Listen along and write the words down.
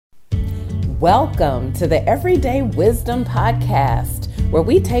Welcome to the Everyday Wisdom Podcast, where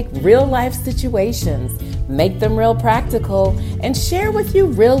we take real life situations, make them real practical, and share with you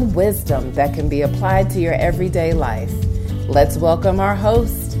real wisdom that can be applied to your everyday life. Let's welcome our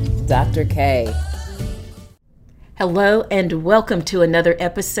host, Dr. K. Hello and welcome to another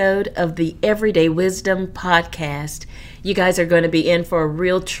episode of the Everyday Wisdom Podcast. You guys are going to be in for a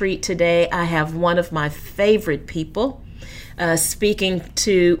real treat today. I have one of my favorite people speaking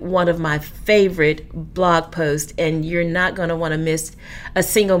to one of my favorite blog posts, and you're not going to want to miss a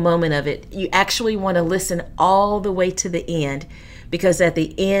single moment of it. You actually want to listen all the way to the end, because at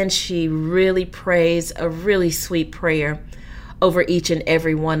the end she really prays a really sweet prayer over each and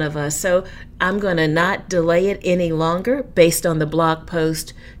every one of us. So I'm going to not delay it any longer based on the blog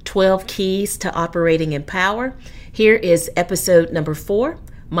post, 12 Keys to Operating in Power. Here is episode number 4,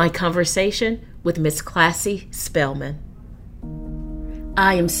 my conversation with Miss Classy Spellman.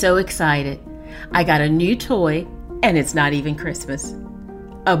 I am so excited. I got a new toy, and it's not even Christmas.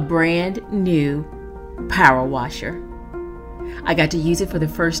 A brand new power washer. I got to use it for the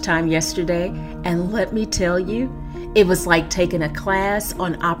first time yesterday, and let me tell you, it was like taking a class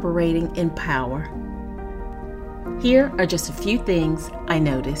on operating in power. Here are just a few things I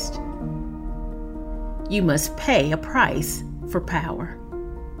noticed. You must pay a price for power.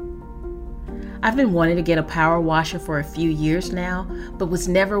 I've been wanting to get a power washer for a few years now, but was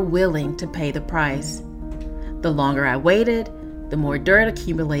never willing to pay the price. The longer I waited, the more dirt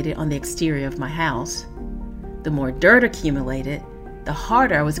accumulated on the exterior of my house. The more dirt accumulated, the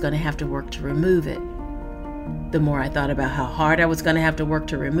harder I was going to have to work to remove it. The more I thought about how hard I was going to have to work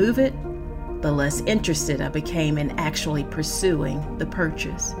to remove it, the less interested I became in actually pursuing the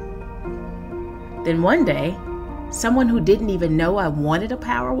purchase. Then one day, someone who didn't even know I wanted a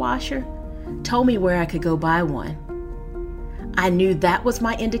power washer told me where I could go buy one. I knew that was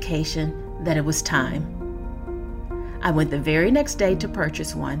my indication that it was time. I went the very next day to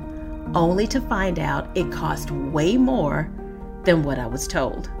purchase one, only to find out it cost way more than what I was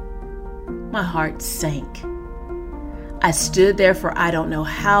told. My heart sank. I stood there for I don't know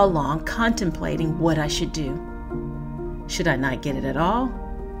how long, contemplating what I should do. Should I not get it at all?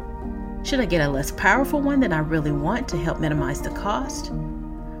 Should I get a less powerful one than I really want to help minimize the cost?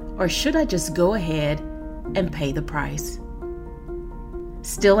 Or should I just go ahead and pay the price?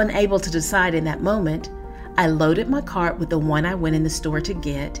 Still unable to decide in that moment, I loaded my cart with the one I went in the store to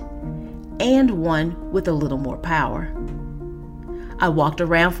get, and one with a little more power. I walked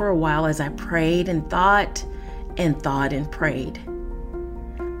around for a while as I prayed and thought and prayed.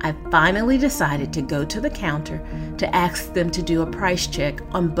 I finally decided to go to the counter to ask them to do a price check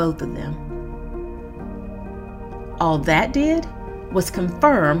on both of them. All that did was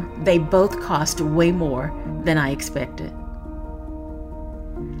confirm they both cost way more than I expected.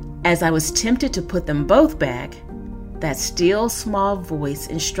 As I was tempted to put them both back, that still small voice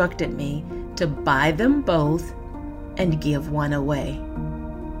instructed me to buy them both and give one away.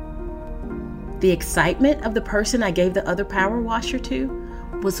 The excitement of the person I gave the other power washer to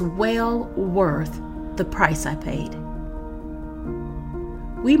was well worth the price I paid.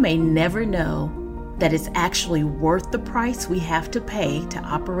 We may never know that it's actually worth the price we have to pay to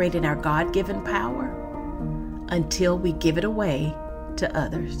operate in our God-given power until we give it away to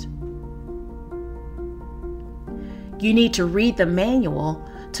others. You need to read the manual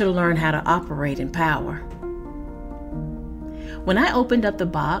to learn how to operate in power. When I opened up the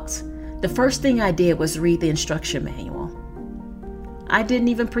box, the first thing I did was read the instruction manual. I didn't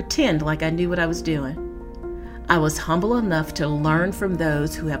even pretend like I knew what I was doing. I was humble enough to learn from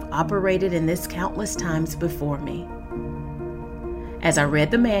those who have operated in this countless times before me. As I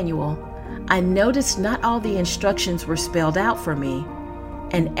read the manual, I noticed not all the instructions were spelled out for me,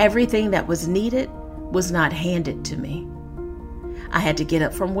 and everything that was needed was not handed to me. I had to get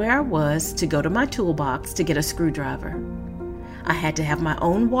up from where I was to go to my toolbox to get a screwdriver. I had to have my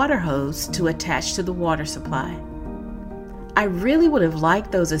own water hose to attach to the water supply. I really would have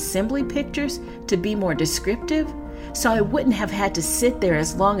liked those assembly pictures to be more descriptive, so I wouldn't have had to sit there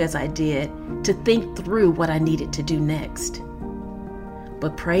as long as I did to think through what I needed to do next.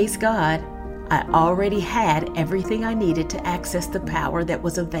 But praise God, I already had everything I needed to access the power that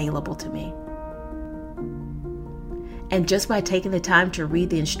was available to me. And just by taking the time to read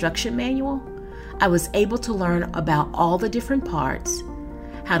the instruction manual, I was able to learn about all the different parts,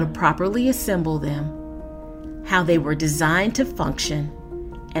 how to properly assemble them, how they were designed to function,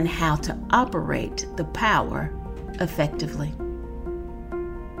 and how to operate the power effectively.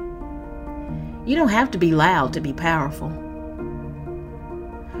 You don't have to be loud to be powerful.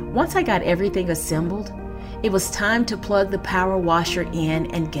 Once I got everything assembled, it was time to plug the power washer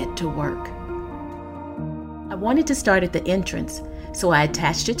in and get to work. I wanted to start at the entrance, so I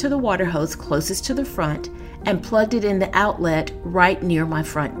attached it to the water hose closest to the front and plugged it in the outlet right near my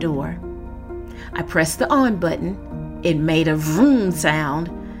front door. I pressed the on button, it made a vroom sound,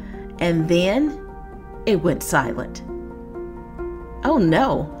 and then it went silent. Oh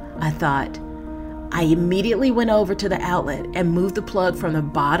no, I thought. I immediately went over to the outlet and moved the plug from the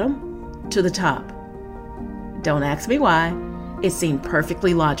bottom to the top. Don't ask me why, it seemed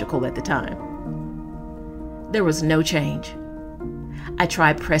perfectly logical at the time. There was no change. I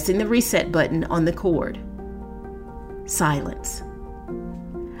tried pressing the reset button on the cord. Silence.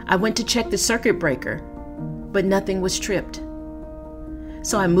 I went to check the circuit breaker, but nothing was tripped.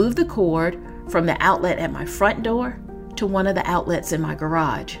 So I moved the cord from the outlet at my front door to one of the outlets in my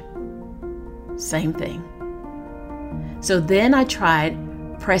garage. Same thing. So then I tried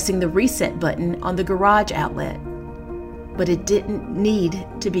pressing the reset button on the garage outlet, but it didn't need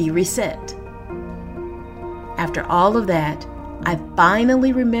to be reset. After all of that, I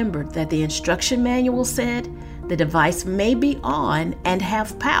finally remembered that the instruction manual said the device may be on and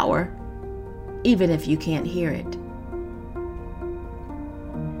have power, even if you can't hear it.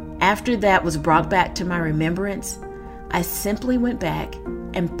 After that was brought back to my remembrance, I simply went back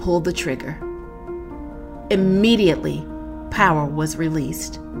and pulled the trigger. Immediately, power was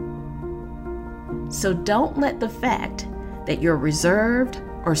released. So don't let the fact that you're reserved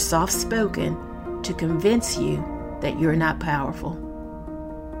or soft-spoken to convince you that you're not powerful.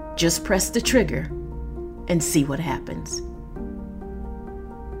 Just press the trigger and see what happens.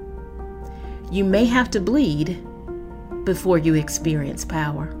 You may have to bleed before you experience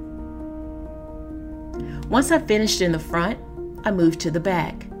power. Once I finished in the front, I moved to the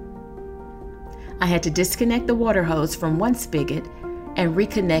back. I had to disconnect the water hose from one spigot and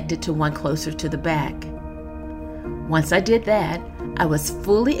reconnect it to one closer to the back. Once I did that, I was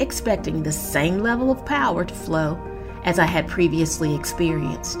fully expecting the same level of power to flow as I had previously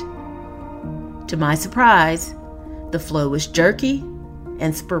experienced. To my surprise, the flow was jerky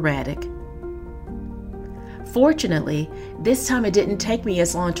and sporadic. Fortunately, this time it didn't take me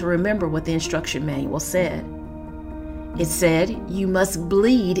as long to remember what the instruction manual said. It said you must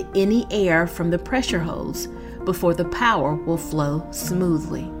bleed any air from the pressure hose before the power will flow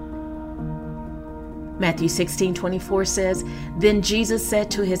smoothly. Matthew 16:24 says, "Then Jesus said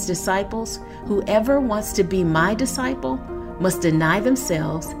to his disciples, 'Whoever wants to be my disciple must deny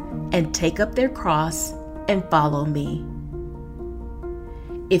themselves and take up their cross and follow me.'"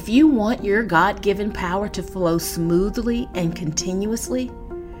 If you want your God-given power to flow smoothly and continuously,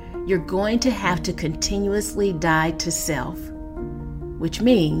 you're going to have to continuously die to self, which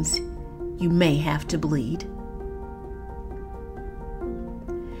means you may have to bleed.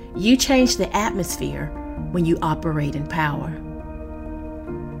 You change the atmosphere when you operate in power.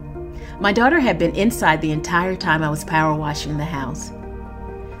 My daughter had been inside the entire time I was power washing the house.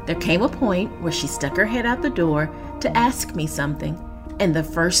 There came a point where she stuck her head out the door to ask me something, and the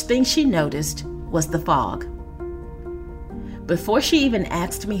first thing she noticed was the fog. Before she even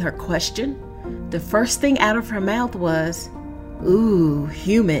asked me her question, the first thing out of her mouth was, "Ooh,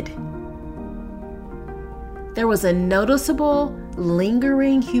 humid." There was a noticeable,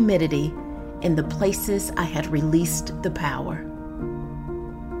 lingering humidity in the places I had released the power.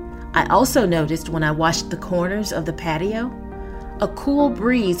 I also noticed when I washed the corners of the patio, a cool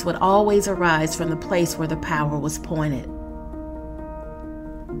breeze would always arise from the place where the power was pointed.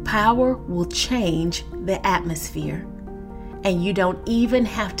 Power will change the atmosphere, and you don't even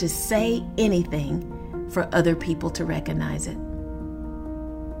have to say anything for other people to recognize it.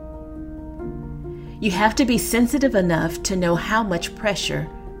 You have to be sensitive enough to know how much pressure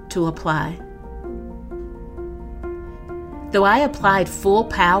to apply. Though I applied full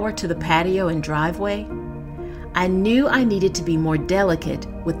power to the patio and driveway, I knew I needed to be more delicate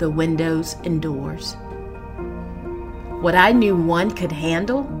with the windows and doors. What I knew one could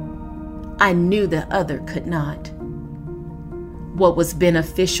handle, I knew the other could not. What was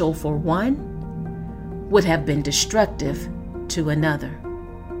beneficial for one would have been destructive to another.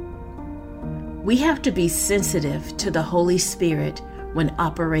 We have to be sensitive to the Holy Spirit when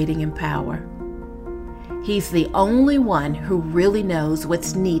operating in power. He's the only one who really knows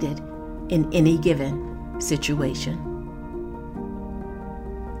what's needed in any given situation.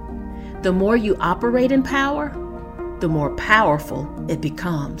 The more you operate in power, the more powerful it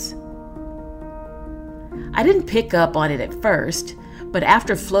becomes. I didn't pick up on it at first, but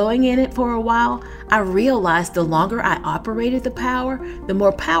after flowing in it for a while, I realized the longer I operated the power, the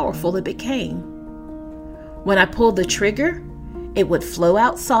more powerful it became. When I pulled the trigger, it would flow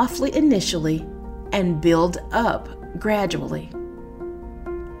out softly initially and build up gradually.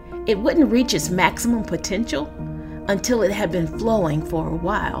 it wouldn't reach its maximum potential until it had been flowing for a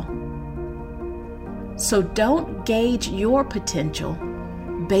while. So don't gauge your potential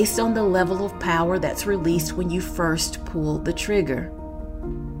based on the level of power that's released when you first pull the trigger.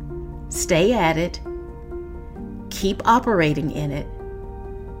 Stay at it. Keep operating in it.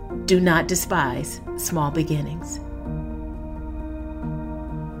 Do not despise small beginnings.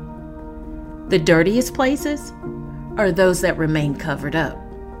 The dirtiest places are those that remain covered up.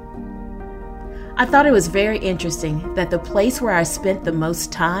 I thought it was very interesting that the place where I spent the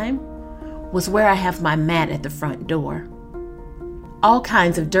most time was where I have my mat at the front door. All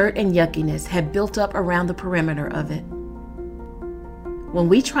kinds of dirt and yuckiness had built up around the perimeter of it. When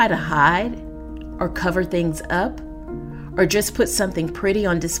we try to hide or cover things up or just put something pretty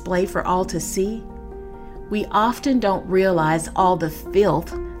on display for all to see, we often don't realize all the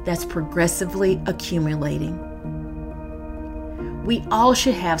filth that's progressively accumulating. We all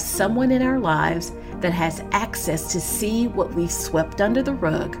should have someone in our lives that has access to see what we've swept under the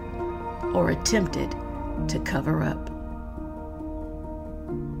rug or attempted to cover up.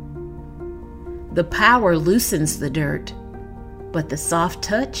 The power loosens the dirt, but the soft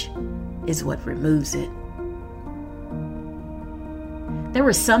touch is what removes it. There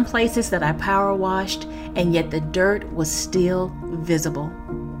were some places that I power washed, and yet the dirt was still visible.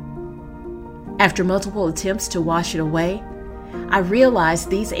 After multiple attempts to wash it away, I realized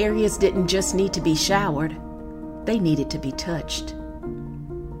these areas didn't just need to be showered, they needed to be touched.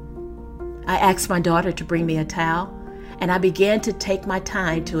 I asked my daughter to bring me a towel, and I began to take my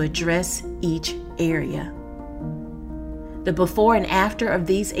time to address each area. The before and after of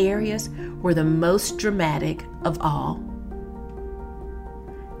these areas were the most dramatic of all.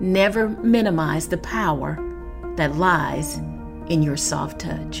 Never minimize the power that lies in your soft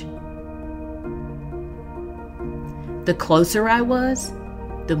touch. The closer I was,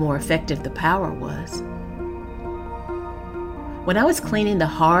 the more effective the power was. When I was cleaning the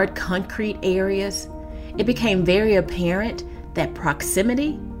hard concrete areas, it became very apparent that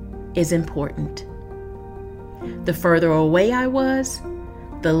proximity is important. The further away I was,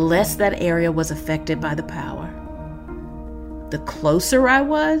 the less that area was affected by the power. The closer I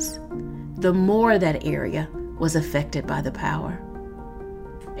was, the more that area was affected by the power.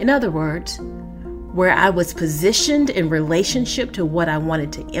 In other words, where I was positioned in relationship to what I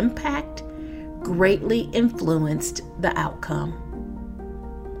wanted to impact greatly influenced the outcome.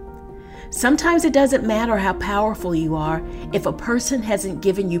 Sometimes it doesn't matter how powerful you are if a person hasn't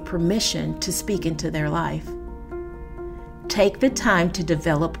given you permission to speak into their life. Take the time to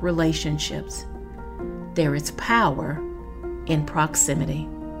develop relationships. There is power in proximity.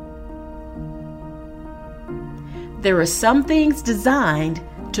 There are some things designed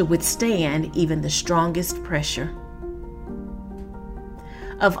to withstand even the strongest pressure.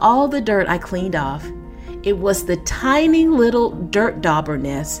 Of all the dirt I cleaned off, it was the tiny little dirt dauber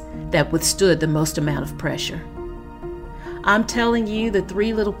nest that withstood the most amount of pressure. I'm telling you, the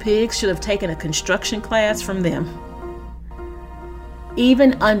three little pigs should have taken a construction class from them.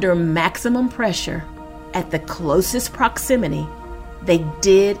 Even under maximum pressure, at the closest proximity, they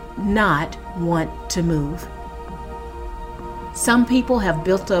did not want to move. Some people have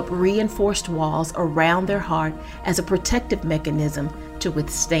built up reinforced walls around their heart as a protective mechanism to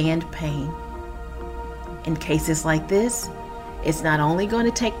withstand pain. In cases like this, it's not only going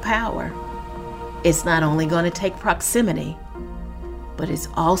to take power, it's not only going to take proximity, but it's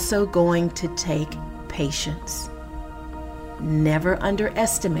also going to take patience. Never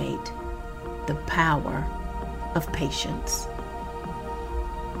underestimate the power of patience.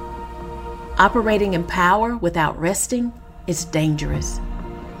 Operating in power without resting is dangerous.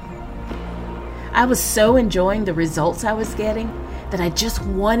 I was so enjoying the results I was getting that I just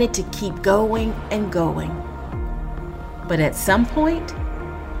wanted to keep going and going. But at some point,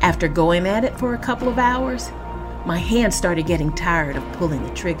 after going at it for a couple of hours, my hands started getting tired of pulling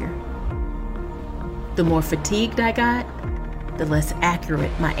the trigger. The more fatigued I got, the less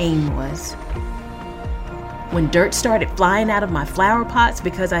accurate my aim was. When dirt started flying out of my flower pots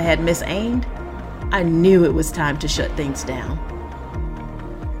because I had misaimed, I knew it was time to shut things down.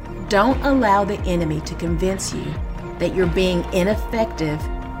 Don't allow the enemy to convince you that you're being ineffective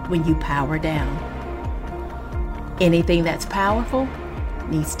when you power down. Anything that's powerful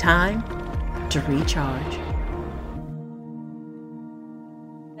needs time to recharge.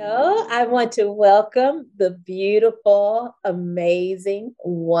 So I want to welcome the beautiful, amazing,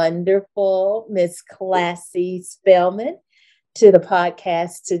 wonderful Miss Classy Spellman to the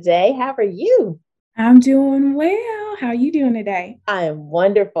podcast today. How are you? I'm doing well. well. How are you doing today? I am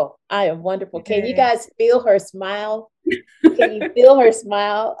wonderful. I am wonderful. Can you Good. guys feel her smile? Can you feel her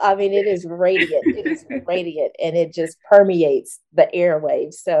smile? I mean, it is radiant. It is radiant, and it just permeates the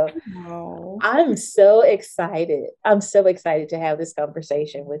airwaves. So Oh. I'm so excited. I'm so excited to have this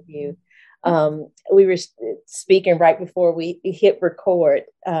conversation with you. We were speaking right before we hit record,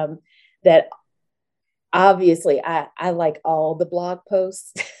 that obviously I like all the blog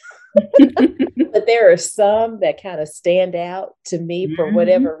posts, but there are some that kind of stand out to me for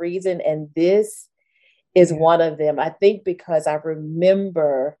whatever reason. And this is one of them. I think because I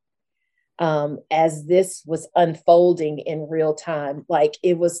remember as this was unfolding in real time, like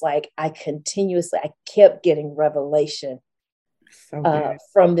it was like I kept getting revelation So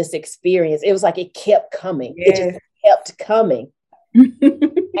from this experience. It was like it kept coming. It yes. just kept coming.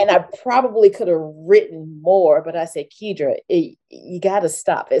 And I probably could have written more, but I said, Kedra, you got to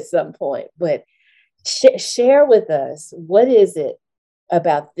stop at some point. But share with us, what is it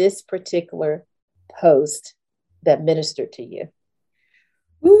about this particular post that ministered to you?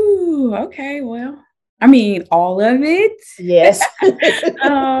 Ooh, okay. Well, I mean, all of it. Yes.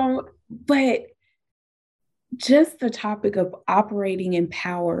 But just the topic of operating in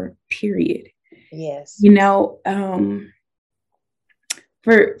power, period. Yes. You know,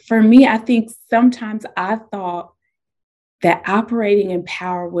 for me, I think sometimes I thought that operating in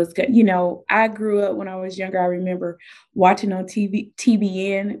power was good. You know, I grew up when I was younger. I remember watching on TV,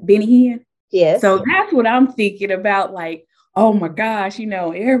 TBN, Benny Hinn. Yes. So that's what I'm thinking about. Like, oh my gosh, you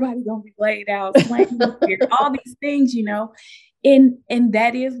know, everybody's gonna be laid out, slain, all these things, you know, and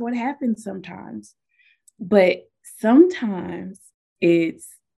that is what happens sometimes. But sometimes it's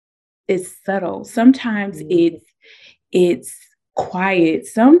subtle. Sometimes it's quiet.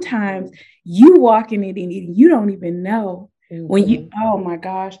 Sometimes you walk in it and you don't even know. When you, oh my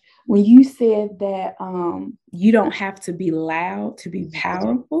gosh, when you said that you don't have to be loud to be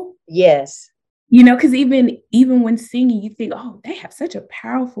powerful. Yes. You know, because even when singing, you think, oh, they have such a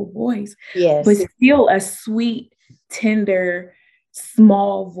powerful voice. Yes. But still a sweet, tender,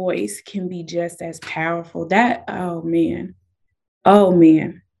 small voice can be just as powerful. That, oh man.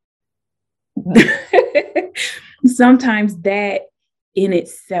 Sometimes that in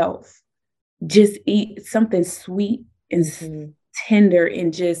itself, just eat something sweet and tender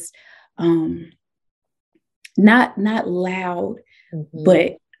and just not loud,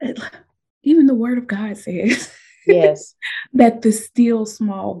 but even the word of God says yes that the still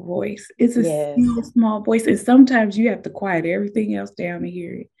small voice is a still small voice. And sometimes you have to quiet everything else down to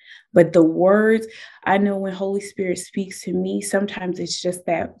hear it. But the words, I know when Holy Spirit speaks to me, sometimes it's just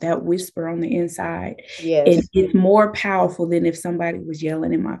that whisper on the inside. Yes. And it's more powerful than if somebody was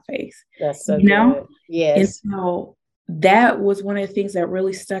yelling in my face. That's so good. Yes. And so that was one of the things that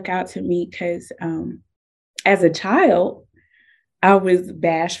really stuck out to me because as a child, I was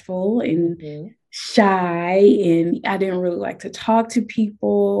bashful and shy, and I didn't really like to talk to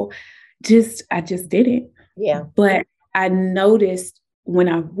people. I just didn't. Yeah. But I noticed when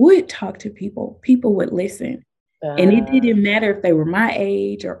I would talk to people, people would listen. And it didn't matter if they were my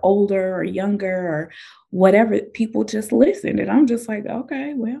age or older or younger or whatever. People just listened. And I'm just like,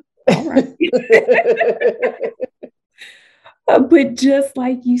 okay, well, all right. But just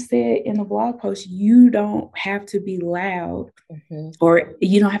like you said in the blog post, you don't have to be loud or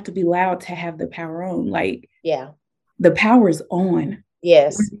you don't have to be loud to have the power on. Like, the power is on.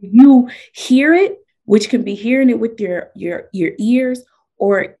 Yes. You hear it, which can be hearing it with your ears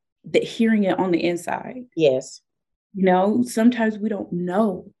or hearing it on the inside. Yes. You know, sometimes we don't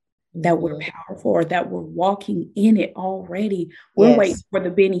know that we're powerful or that we're walking in it already. We're waiting for the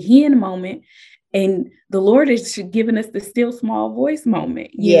Benny Hinn moment. And the Lord is giving us the still small voice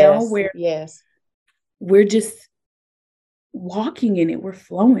moment, you know, where we're just walking in it. We're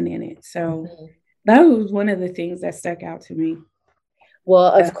flowing in it. So that was one of the things that stuck out to me.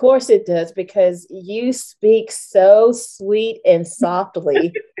 Well, of course it does, because you speak so sweet and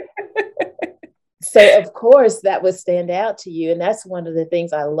softly. So, of course, that would stand out to you. And that's one of the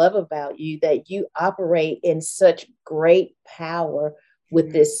things I love about you, that you operate in such great power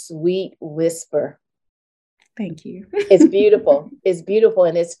with this sweet whisper. Thank you. It's beautiful. It's beautiful.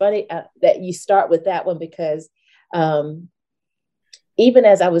 And it's funny that you start with that one, because even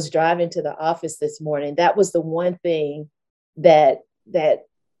as I was driving to the office this morning, that was the one thing that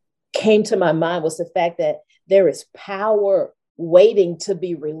came to my mind, was the fact that there is power waiting to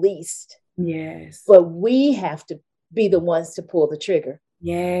be released. Yes. But we have to be the ones to pull the trigger.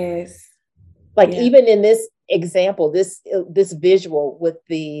 Yes. Like even in this example, this visual with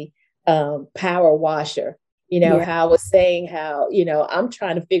the power washer, Yeah. how I was saying how, I'm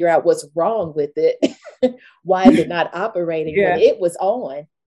trying to figure out what's wrong with it. Why is it not operating when it was on?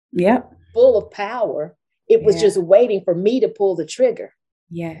 Yep. Full of power. It was just waiting for me to pull the trigger.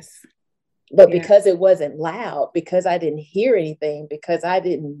 Yes. But because it wasn't loud, because I didn't hear anything, because I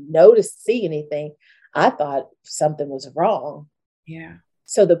didn't see anything, I thought something was wrong. Yeah.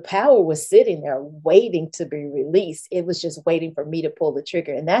 So the power was sitting there waiting to be released. It was just waiting for me to pull the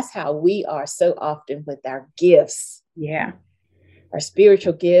trigger. And that's how we are so often with our gifts. Yeah. Our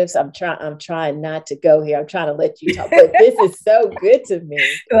spiritual gifts. I'm trying not to go here. I'm trying to let you talk, but this is so good to me.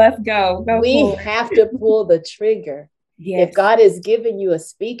 Let's go. We have to pull the trigger. Yes. If God has given you a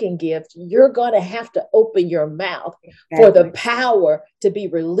speaking gift, you're going to have to open your mouth for the power to be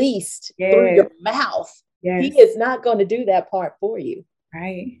released through your mouth. Yes. He is not going to do that part for you.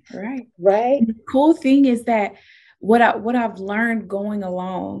 Right. And the cool thing is that what I've learned going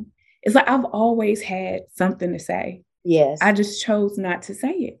along is like I've always had something to say. Yes. I just chose not to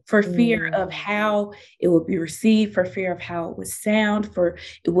say it for fear of how it would be received, for fear of how it would sound, for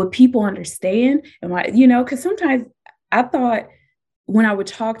would people understand? Because sometimes I thought when I would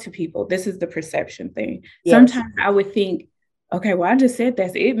talk to people, this is the perception thing. Yes. Sometimes I would think, okay, well, I just said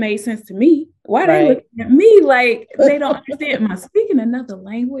that. It made sense to me. Why are they looking at me like they don't understand? Am I speaking another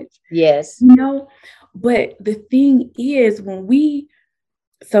language? Yes. But the thing is,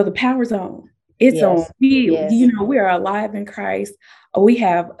 so the power's on. It's on. We are alive in Christ. We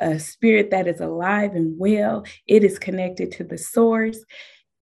have a spirit that is alive and well. It is connected to the source.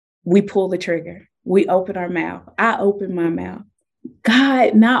 We pull the trigger. We open our mouth. I open my mouth.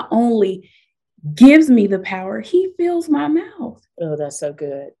 God not only gives me the power, he fills my mouth. Oh, that's so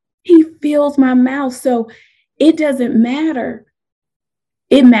good. He fills my mouth. So it doesn't matter.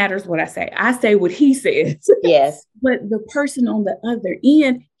 It matters what I say. I say what he says. Yes. But the person on the other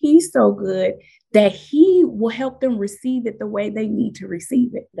end, he's so good that he will help them receive it the way they need to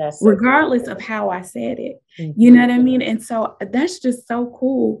receive it, regardless of how I said it. Mm-hmm. You know what I mean? And so that's just so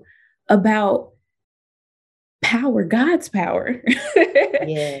cool about power, God's power.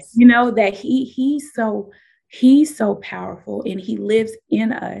 Yes. That he's so powerful and he lives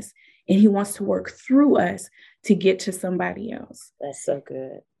in us and he wants to work through us to get to somebody else. That's so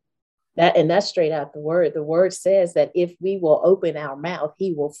good. That's straight out the word. The word says that if we will open our mouth,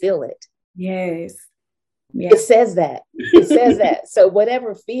 he will fill it. Yes. It says that. It says that. So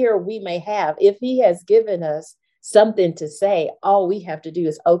whatever fear we may have, if he has given us something to say, all we have to do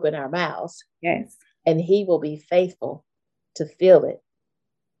is open our mouths. Yes. And he will be faithful to fill it.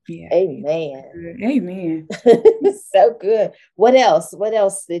 Yeah. Amen. Amen. So good. What else? What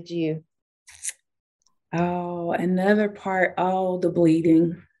else did you? Oh, another part. Oh, the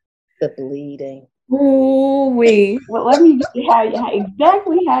bleeding. The bleeding. Oh, wait. Well, let me get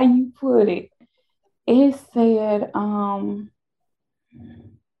exactly how you put it. It said,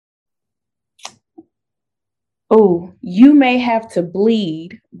 you may have to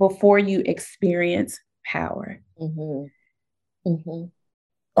bleed before you experience power. Mm-hmm. Mm-hmm.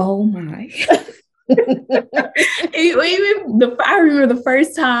 Oh my. I remember the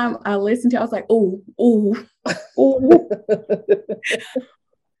first time I listened to it, I was like, oh.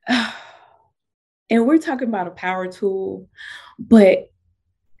 And we're talking about a power tool, but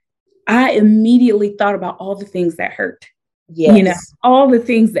I immediately thought about all the things that hurt. Yes. All the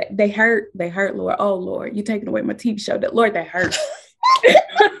things that they hurt, Lord. Oh, Lord, you're taking away my TV show. Lord, that hurt.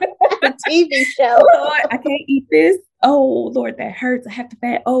 The TV show. Lord, I can't eat this. Oh, Lord, that hurts. I have to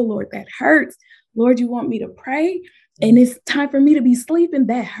fast. Oh, Lord, that hurts. Lord, you want me to pray? And it's time for me to be sleeping.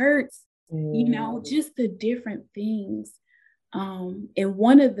 That hurts. Just the different things. And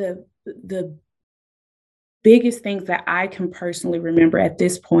one of the biggest things that I can personally remember at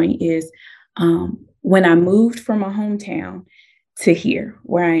this point is when I moved from my hometown to here,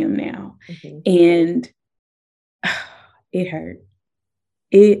 where I am now. Mm-hmm. And it hurt.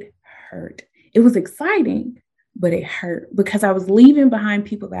 It hurt. It was exciting, but it hurt because I was leaving behind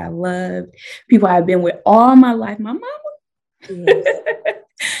people that I loved, people I've been with all my life, my mama. Yes.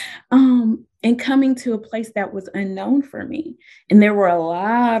 And coming to a place that was unknown for me. And there were a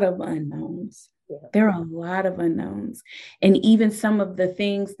lot of unknowns. Yeah. There are a lot of unknowns. And even some of the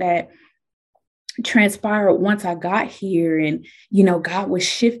things that transpired once I got here, and God was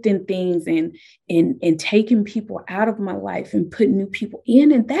shifting things and taking people out of my life and putting new people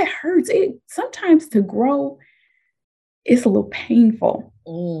in, and that hurts. It sometimes to grow, it's a little painful.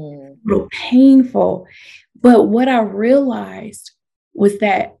 A little painful. But what I realized was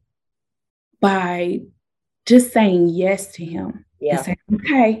that by just saying yes to him, and saying,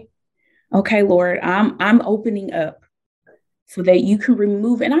 okay, Lord, I'm opening up so that you can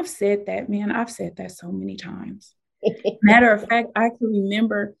remove. And I've said that, man, I've said that so many times. Matter of fact, I can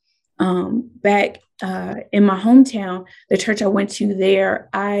remember back in my hometown, the church I went to there,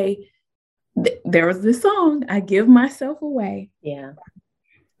 there was this song, I Give Myself Away. Yeah.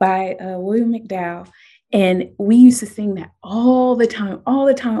 By William McDowell. And we used to sing that all the time.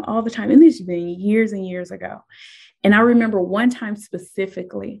 And this has been years and years ago. And I remember one time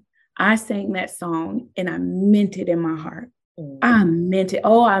specifically, I sang that song and I meant it in my heart. I meant it.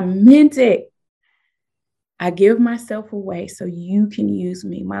 Oh, I meant it. I give myself away so you can use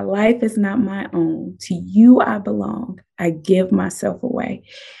me. My life is not my own. To you I belong. I give myself away.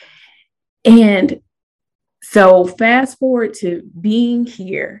 And so fast forward to being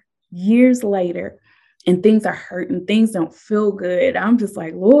here years later, and things are hurting, things don't feel good. I'm just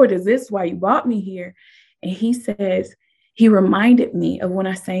like, Lord, is this why you brought me here? And he says, he reminded me of when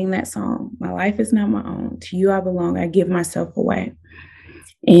I sang that song, my life is not my own. To you I belong. I give myself away.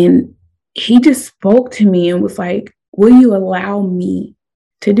 And he just spoke to me and was like, will you allow me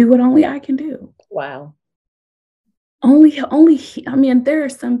to do what only I can do? Wow. I mean, there are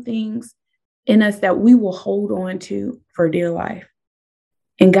some things in us that we will hold on to for dear life.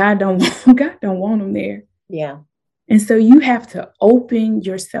 And God don't want them there. Yeah. And so you have to open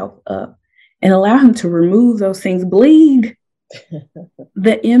yourself up and allow him to remove those things, bleed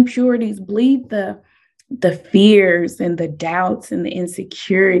the impurities, bleed the fears and the doubts and the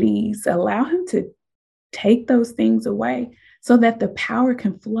insecurities. Allow him to take those things away so that the power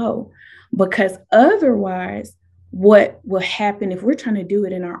can flow. Because otherwise, what will happen if we're trying to do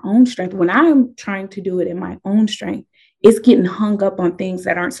it in our own strength, when I'm trying to do it in my own strength, it's getting hung up on things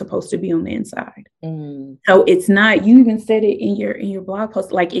that aren't supposed to be on the inside. So it's not, you even said it in your blog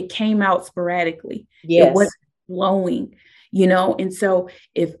post, like it came out sporadically. Yes. It wasn't flowing, and so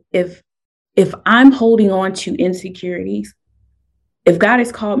if I'm holding on to insecurities, if God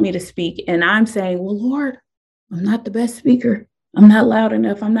has called me to speak and I'm saying, well, Lord, I'm not the best speaker, I'm not loud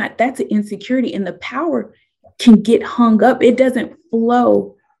enough, that's an insecurity, and the power can get hung up. It doesn't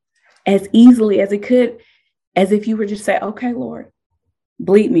flow as easily as it could, as if you were just say, okay, Lord,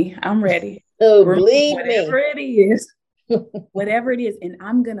 bleed me. I'm ready. Oh, bleed whatever me. Whatever it is. And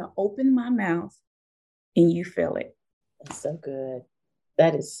I'm going to open my mouth and you feel it. That's so good.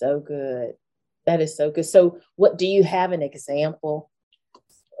 That is so good. That is so good. So what, do you have an example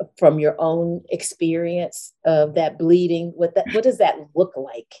from your own experience of that bleeding? What does that look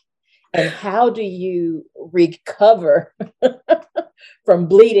like? And how do you recover from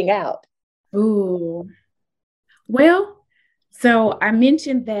bleeding out? Ooh. Well, so I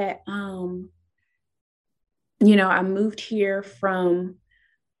mentioned that, I moved here from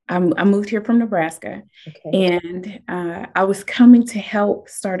Nebraska. Okay. And I was coming to help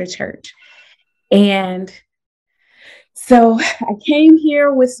start a church. And so I came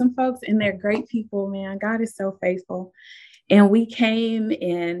here with some folks, and they're great people, man. God is so faithful. And we came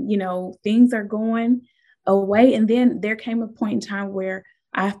and, things are going away. And then there came a point in time where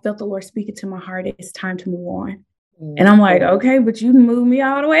I felt the Lord speaking to my heart. It's time to move on. Mm-hmm. And I'm like, okay, but you moved me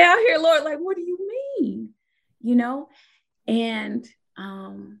all the way out here, Lord. Like, what do you mean? And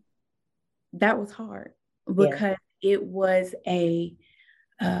that was hard because it was a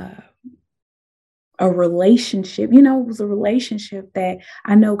relationship, it was a relationship that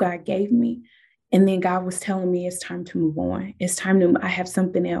I know God gave me. And then God was telling me it's time to move on. It's time I have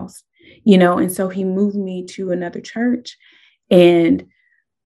something else, and so he moved me to another church and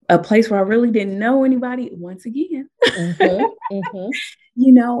a place where I really didn't know anybody once again,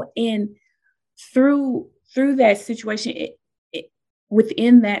 and through that situation,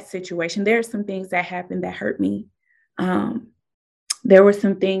 within that situation, there are some things that happened that hurt me. There were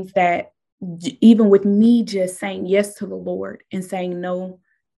some things that even with me just saying yes to the Lord and saying no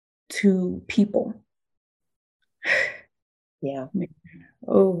to people. Yeah.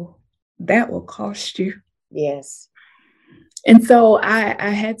 Oh, that will cost you. Yes. And so I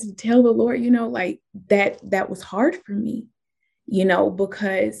had to tell the Lord, like that was hard for me,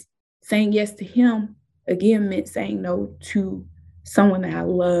 because saying yes to him again meant saying no to someone that I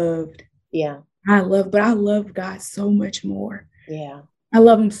loved. Yeah. But I love God so much more. Yeah. I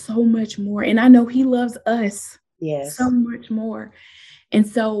love him so much more. And I know he loves us so much more. And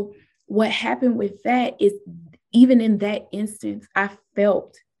so what happened with that is, even in that instance, I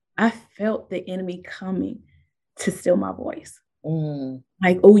felt the enemy coming to steal my voice.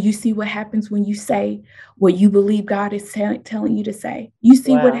 Like, oh, you see what happens when you say what you believe God is telling you to say. You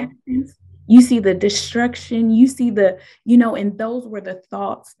see what happens. You see the destruction. You see the, and those were the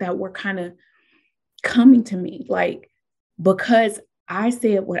thoughts that were kind of coming to me, like, because I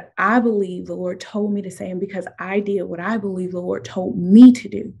said what I believe the Lord told me to say, and because I did what I believe the Lord told me to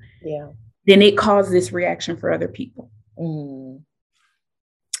do, then it caused this reaction for other people.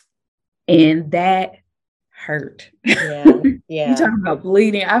 And that hurt. You talk about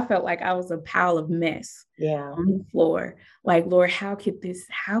bleeding. I felt like I was a pile of mess on the floor. Like, Lord, how could this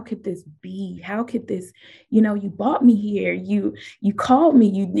be? How could this, you brought me here. You called me,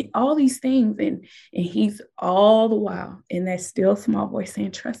 you did all these things. And he's all the while in that still small voice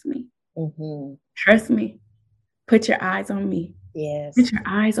saying, trust me. Trust me. Put your eyes on me. Yes. Put your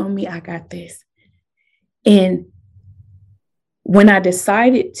eyes on me. I got this. And when I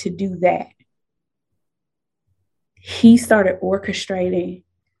decided to do that, he started orchestrating,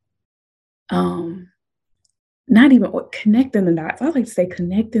 not even connecting the dots. I like to say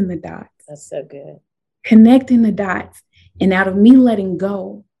connecting the dots. That's so good. Connecting the dots. And out of me letting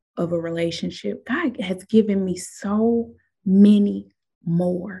go of a relationship, God has given me so many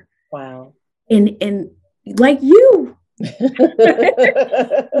more. Wow. And like you,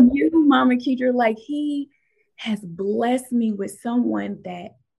 you, Mama Kedra, like he has blessed me with someone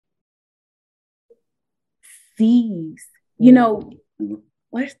that sees, God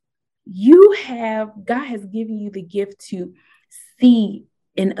has given you the gift to see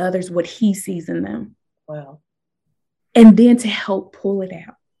in others what he sees in them. Wow. And then to help pull it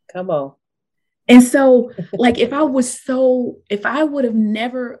out. Come on. And so, like, if I would have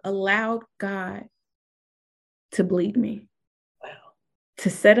never allowed God to bleed me, to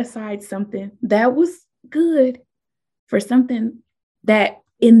set aside something that was good for something that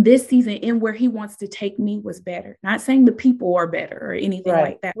in this season, in where he wants to take me, was better. Not saying the people are better or anything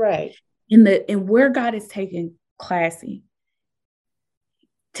like that. Right. In where God is taking Classy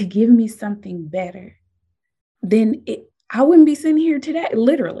to give me something better, then I wouldn't be sitting here today,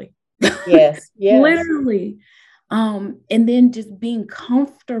 literally. Yes. Literally. And then just being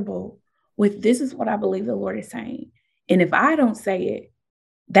comfortable with, this is what I believe the Lord is saying. And if I don't say it,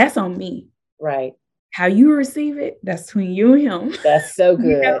 that's on me. Right. How you receive it, that's between you and him. That's so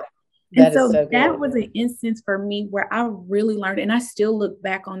good. And so that was an instance for me where I really learned, and I still look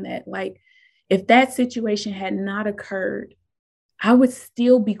back on that. Like, if that situation had not occurred, I would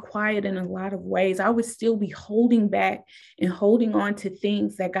still be quiet in a lot of ways. I would still be holding back and holding on to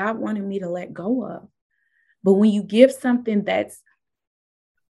things that God wanted me to let go of. But when you give something that's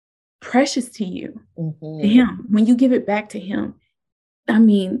precious to you, to him, when you give it back to him, I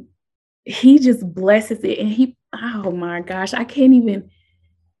mean, he just blesses it. And oh my gosh, I can't even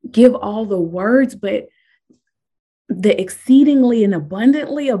give all the words, but the exceedingly and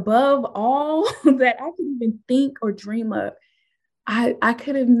abundantly above all that I could even think or dream of, I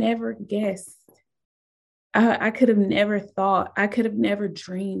could have never guessed. I could have never thought. I could have never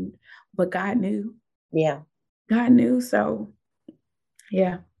dreamed, but God knew. Yeah. God knew. So,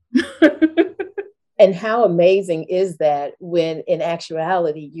 yeah. And how amazing is that when in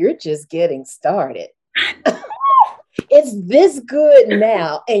actuality, you're just getting started. It's this good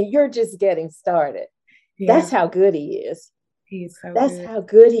now, and you're just getting started. Yeah. That's how good he is. He is so That's good. how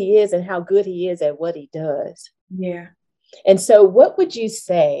good he is, and how good he is at what he does. Yeah. And so what would you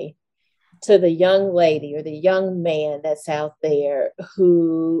say to the young lady or the young man that's out there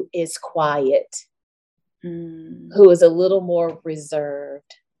who is quiet, who is a little more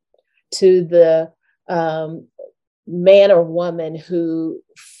reserved, to the man or woman who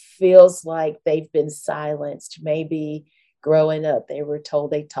feels like they've been silenced? Maybe growing up, they were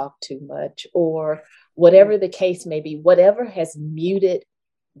told they talk too much, or whatever the case may be, whatever has muted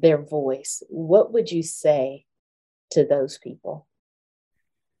their voice. What would you say to those people?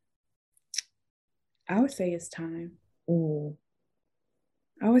 I would say it's time.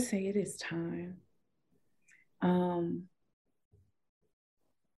 I would say it is time.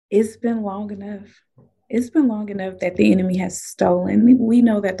 It's been long enough. It's been long enough that the enemy has stolen. We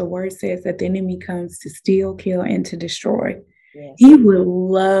know that the word says that the enemy comes to steal, kill, and to destroy. Yes. He would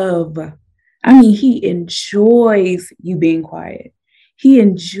love, he enjoys you being quiet. He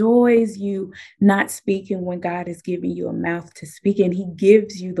enjoys you not speaking when God is giving you a mouth to speak, and he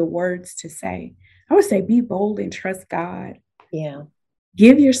gives you the words to say. I would say be bold and trust God. Yeah.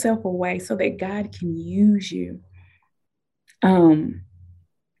 Give yourself away so that God can use you.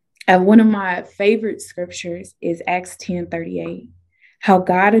 One of my favorite scriptures is Acts 10:38. How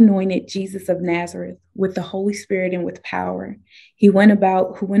God anointed Jesus of Nazareth with the Holy Spirit and with power. Who went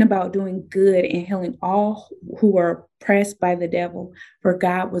about doing good and healing all who were oppressed by the devil, for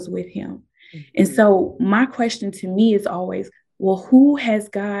God was with him. And so my question to me is always, well, who has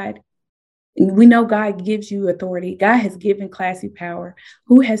God? We know God gives you authority. God has given Classy power.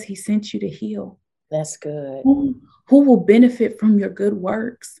 Who has he sent you to heal? That's good. Who will benefit from your good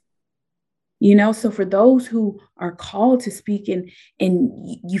works? So for those who are called to speak and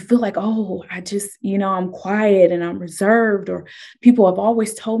you feel like, oh, I just, I'm quiet and I'm reserved, or people have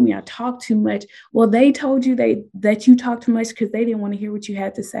always told me I talk too much. Well, they told you that you talk too much because they didn't want to hear what you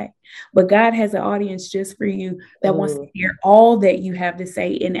had to say. But God has an audience just for you that wants to hear all that you have to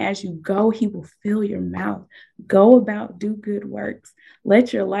say. And as you go, he will fill your mouth. Go about, do good works.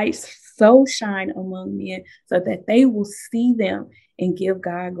 Let your light so shine among men so that they will see them and give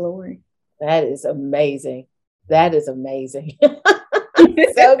God glory. That is amazing. That is amazing.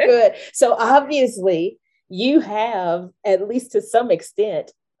 So good. So obviously you have, at least to some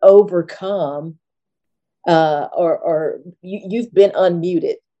extent, overcome or you've been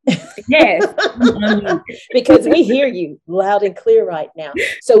unmuted. Yes. Because we hear you loud and clear right now.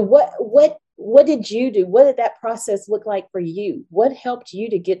 So what did you do? What did that process look like for you? What helped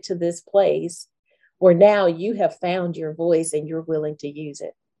you to get to this place where now you have found your voice and you're willing to use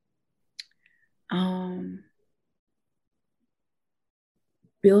it?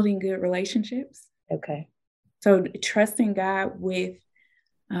 Building good relationships. Okay. So trusting God with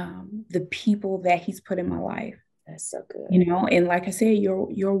the people that he's put in my life. That's so good. And like I said,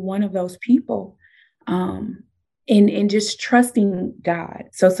 you're one of those people. And just trusting God.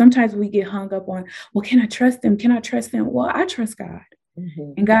 So sometimes we get hung up on, well, can I trust him? Can I trust him? Well, I trust God.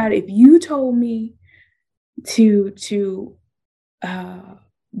 Mm-hmm. And God, if you told me to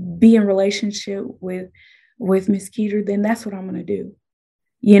be in relationship with Miss Keeter, then that's what I'm going to do.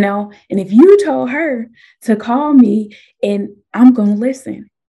 And if you told her to call me, and I'm going to listen,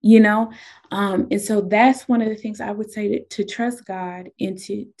 and so that's one of the things I would say, to trust God and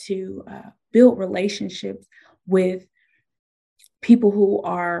to build relationships with people who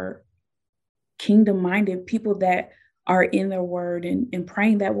are kingdom minded, people that are in their word and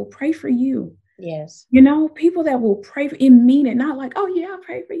praying, that will pray for you. Yes. People that will pray for, and mean it, not like, oh yeah, I'll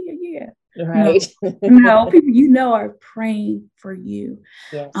pray for you. Yeah. Right. No, people are praying for you.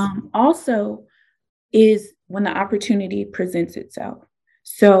 Yes. Also is when the opportunity presents itself.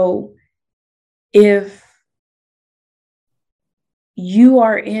 So if you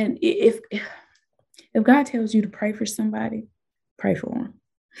are if God tells you to pray for somebody, pray for them.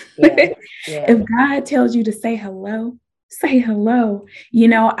 Yeah. Yeah. If God tells you to say hello, say hello.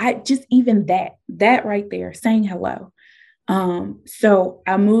 I just, even that right there, saying hello. So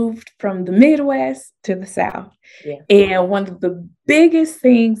I moved from the Midwest to the South. Yeah. And one of the biggest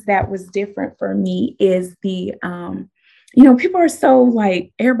things that was different for me is the, people are so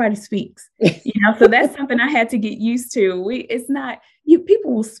like, everybody speaks, so that's something I had to get used to. It's not,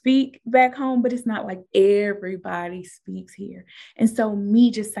 people will speak back home, but it's not like everybody speaks here. And so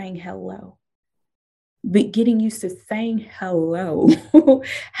me just saying hello, but getting used to saying hello,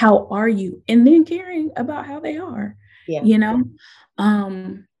 how are you? And then caring about how they are. Yeah.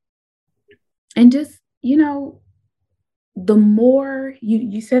 And just, the more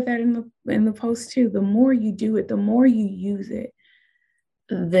you said that in the post too, the more you do it, the more you use it,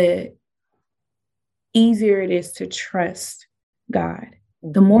 the easier it is to trust God.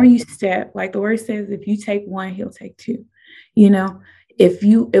 The more you step, like the word says, if you take one, he'll take two.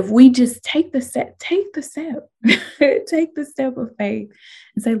 If we just take the step, take the step of faith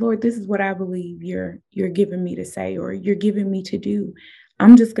and say, Lord, this is what I believe you're giving me to say, or you're giving me to do.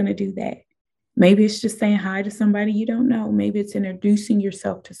 I'm just going to do that. Maybe it's just saying hi to somebody you don't know. Maybe it's introducing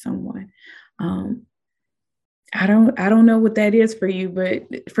yourself to someone. I don't know what that is for you,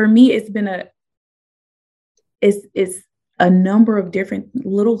 but for me, it's been it's a number of different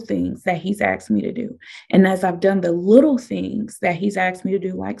little things that he's asked me to do. And as I've done the little things that he's asked me to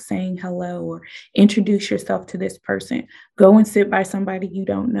do, like saying hello or introduce yourself to this person, go and sit by somebody you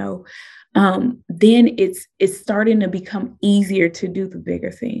don't know, then it's starting to become easier to do the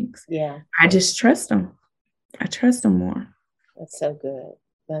bigger things. Yeah. I just trust them. I trust them more. That's so good.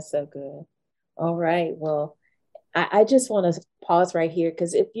 That's so good. All right. Well, I just want to pause right here,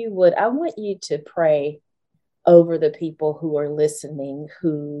 because if you would, I want you to pray over the people who are listening,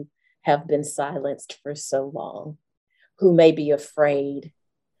 who have been silenced for so long, who may be afraid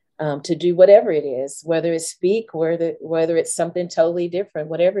to do whatever it is, whether it's speak, whether it's something totally different,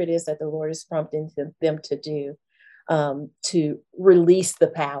 whatever it is that the Lord is prompting them to do, to release the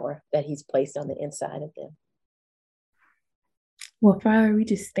power that he's placed on the inside of them. Well, Father, we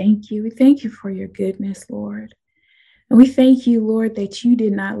just thank you. We thank you for your goodness, Lord. And we thank you, Lord, that you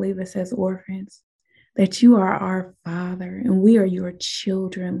did not leave us as orphans, that you are our Father and we are your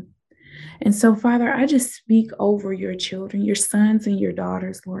children. And so, Father, I just speak over your children, your sons and your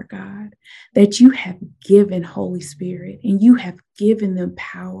daughters, Lord God, that you have given Holy Spirit and you have given them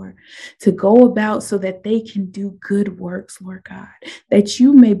power to go about so that they can do good works, Lord God, that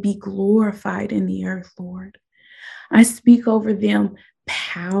you may be glorified in the earth, Lord. I speak over them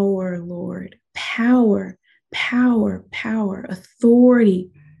power, Lord, power, power, power, authority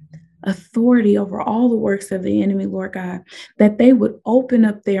over all the works of the enemy, Lord God, that they would open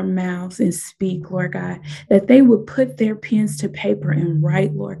up their mouths and speak, Lord God, that they would put their pens to paper and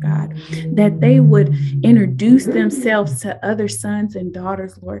write, Lord God, that they would introduce themselves to other sons and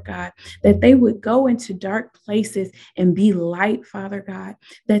daughters, Lord God, that they would go into dark places and be light, Father God,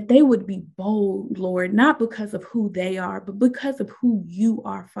 that they would be bold, Lord, not because of who they are, but because of who you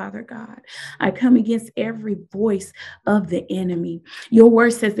are, Father God. I come against every voice of the enemy. Your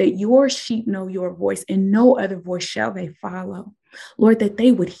word says that your sheep know your voice and no other voice shall they follow. Lord, that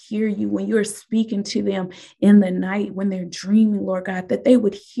they would hear you when you're speaking to them in the night, when they're dreaming, Lord God, that they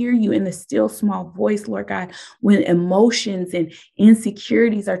would hear you in the still small voice, Lord God, when emotions and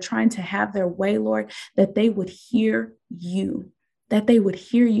insecurities are trying to have their way, Lord, that they would hear you, that they would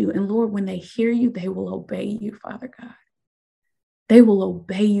hear you. And Lord, when they hear you, they will obey you, Father God. They will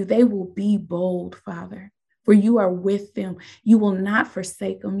obey you. They will be bold, Father. For you are with them. You will not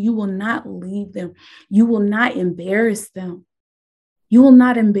forsake them. You will not leave them. You will not embarrass them. You will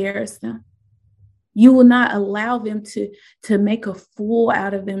not embarrass them. You will not allow them to make a fool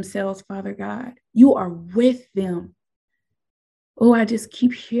out of themselves, Father God. You are with them. Oh, I just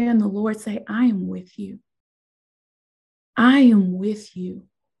keep hearing the Lord say, I am with you. I am with you.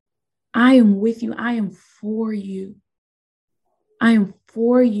 I am with you. I am for you. I am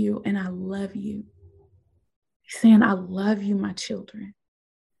for you and I love you. Saying, I love you, my children.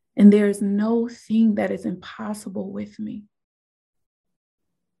 And there is no thing that is impossible with me.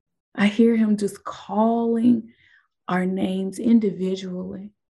 I hear him just calling our names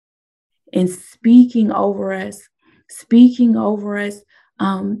individually and speaking over us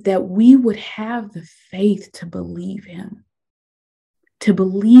that we would have the faith to believe him, to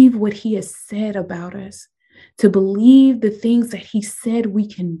believe what he has said about us, to believe the things that he said we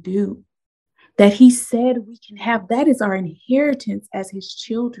can do, that he said we can have. That is our inheritance as his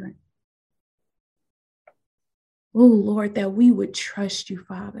children. Oh, Lord, that we would trust you,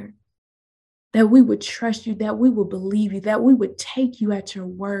 Father, that we would trust you, that we would believe you, that we would take you at your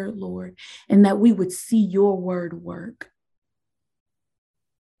word, Lord, and that we would see your word work.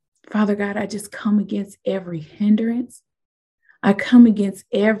 Father God, I just come against every hindrance. I come against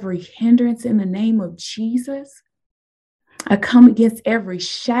every hindrance in the name of Jesus. I come against every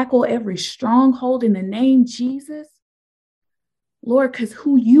shackle, every stronghold in the name of Jesus. Lord, because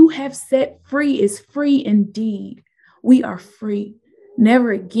who you have set free is free indeed. We are free,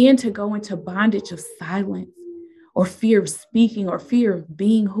 never again to go into bondage of silence or fear of speaking or fear of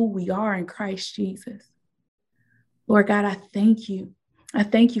being who we are in Christ Jesus. Lord God, I thank you. I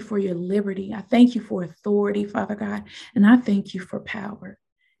thank you for your liberty. I thank you for authority, Father God, and I thank you for power.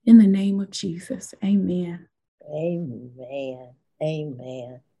 In the name of Jesus, amen. Amen.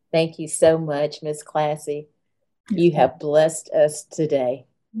 Amen. Thank you so much, Miss Classy. You have blessed us today.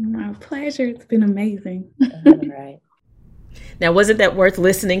 My pleasure. It's been amazing. All right. Now, wasn't that worth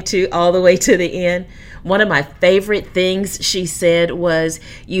listening to all the way to the end? One of my favorite things she said was,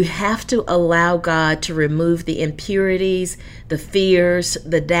 you have to allow God to remove the impurities, the fears,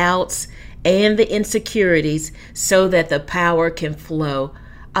 the doubts, and the insecurities so that the power can flow.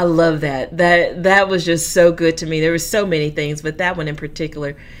 I love that. That was just so good to me. There were so many things, but that one in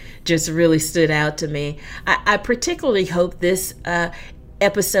particular just really stood out to me. I particularly hope this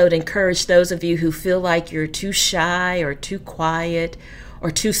episode encouraged those of you who feel like you're too shy or too quiet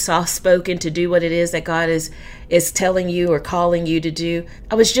or too soft-spoken to do what it is that God is telling you or calling you to do.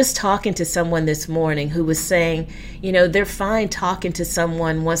 I was just talking to someone this morning who was saying, they're fine talking to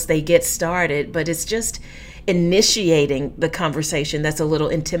someone once they get started, but it's just initiating the conversation that's a little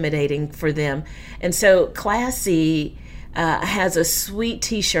intimidating for them. And so Classy has a sweet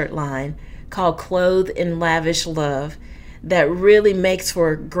t-shirt line called Clothed in Lavish Love that really makes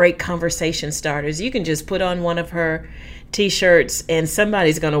for great conversation starters. You can just put on one of her t-shirts and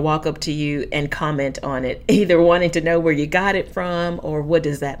somebody's going to walk up to you and comment on it, either wanting to know where you got it from or what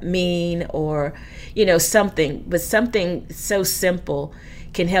does that mean, or something. But something so simple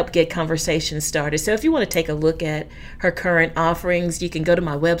can help get conversations started. So if you want to take a look at her current offerings, you can go to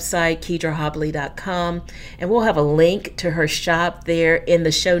my website, KedraHobley.com, and we'll have a link to her shop there in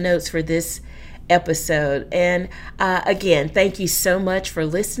the show notes for this episode. And again, thank you so much for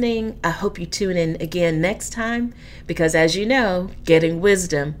listening. I hope you tune in again next time, because as you know, getting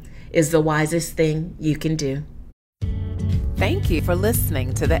wisdom is the wisest thing you can do. Thank you for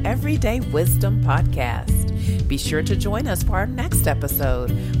listening to the Everyday Wisdom Podcast. Be sure to join us for our next episode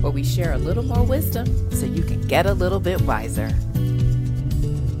where we share a little more wisdom so you can get a little bit wiser.